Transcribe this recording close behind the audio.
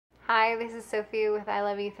Hi, this is Sophie with I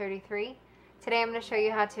Love You 33. Today I'm going to show you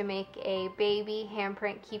how to make a baby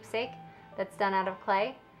handprint keepsake that's done out of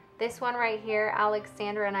clay. This one right here,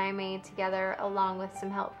 Alexandra and I made together along with some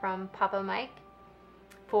help from Papa Mike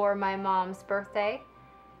for my mom's birthday.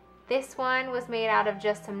 This one was made out of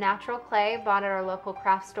just some natural clay bought at our local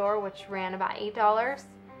craft store, which ran about $8.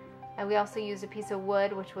 And we also used a piece of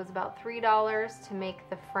wood, which was about $3 to make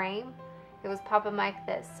the frame. It was Papa Mike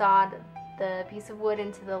that sawed the piece of wood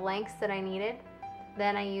into the lengths that I needed.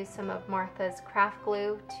 Then I used some of Martha's craft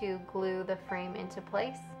glue to glue the frame into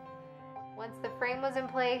place. Once the frame was in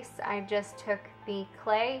place, I just took the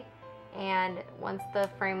clay and once the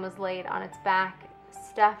frame was laid on its back,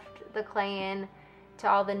 stuffed the clay in to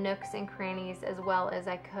all the nooks and crannies as well as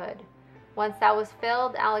I could. Once that was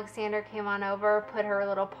filled, Alexandra came on over, put her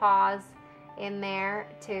little paws in there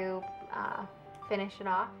to finish it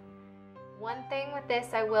off. One thing with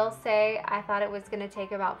this, I will say, I thought it was going to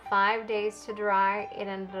take about 5 days to dry. It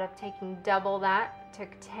ended up taking double that. It took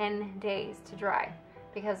 10 days to dry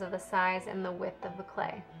because of the size and the width of the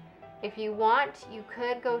clay. If you want, you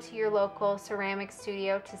could go to your local ceramic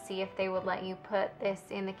studio to see if they would let you put this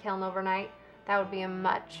in the kiln overnight. That would be a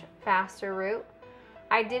much faster route.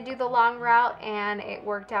 I did do the long route and it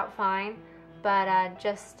worked out fine, but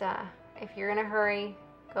if you're in a hurry,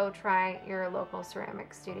 go try your local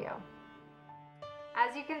ceramic studio.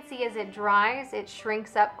 As you can see, as it dries, it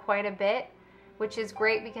shrinks up quite a bit, which is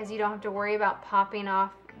great because you don't have to worry about popping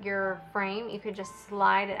off your frame. You could just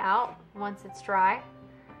slide it out once it's dry.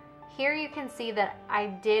 Here you can see that I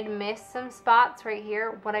did miss some spots right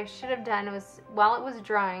here. What I should have done was, while it was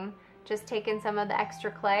drying, just taken some of the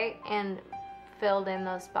extra clay and filled in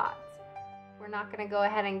those spots. We're not going to go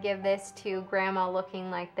ahead and give this to Grandma looking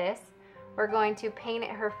like this. We're going to paint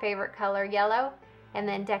it her favorite color, yellow, and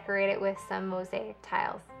then decorate it with some mosaic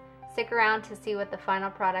tiles. Stick around to see what the final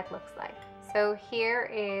product looks like. So here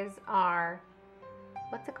is our,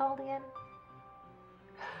 what's it called again?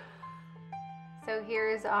 So here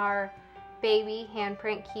is our baby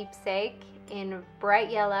handprint keepsake in bright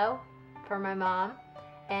yellow for my mom.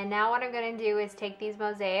 And now what I'm going to do is take these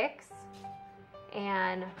mosaics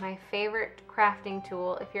and my favorite crafting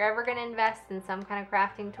tool. If you're ever going to invest in some kind of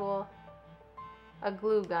crafting tool, a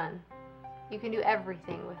glue gun. You can do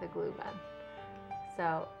everything with a glue gun.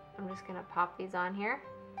 So I'm just going to pop these on here.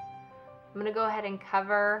 I'm going to go ahead and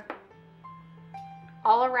cover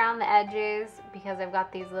all around the edges because I've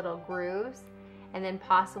got these little grooves, and then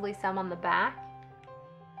possibly some on the back.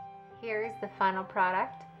 Here's the final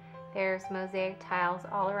product. There's mosaic tiles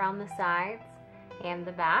all around the sides and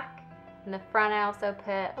the back. In the front I also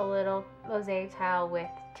put a little mosaic tile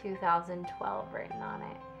with 2012 written on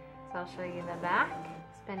it. So I'll show you the back.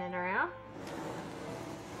 Spin it around.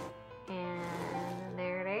 And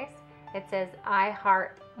there it is. It says I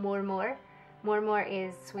heart mormor. Mormor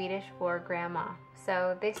is Swedish for grandma.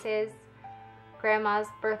 So this is Grandma's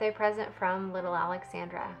birthday present from little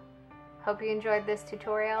Alexandra. Hope you enjoyed this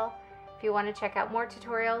tutorial. If you want to check out more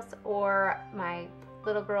tutorials or my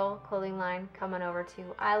little girl clothing line, come on over to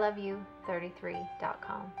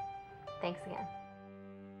iloveyou33.com. Thanks again.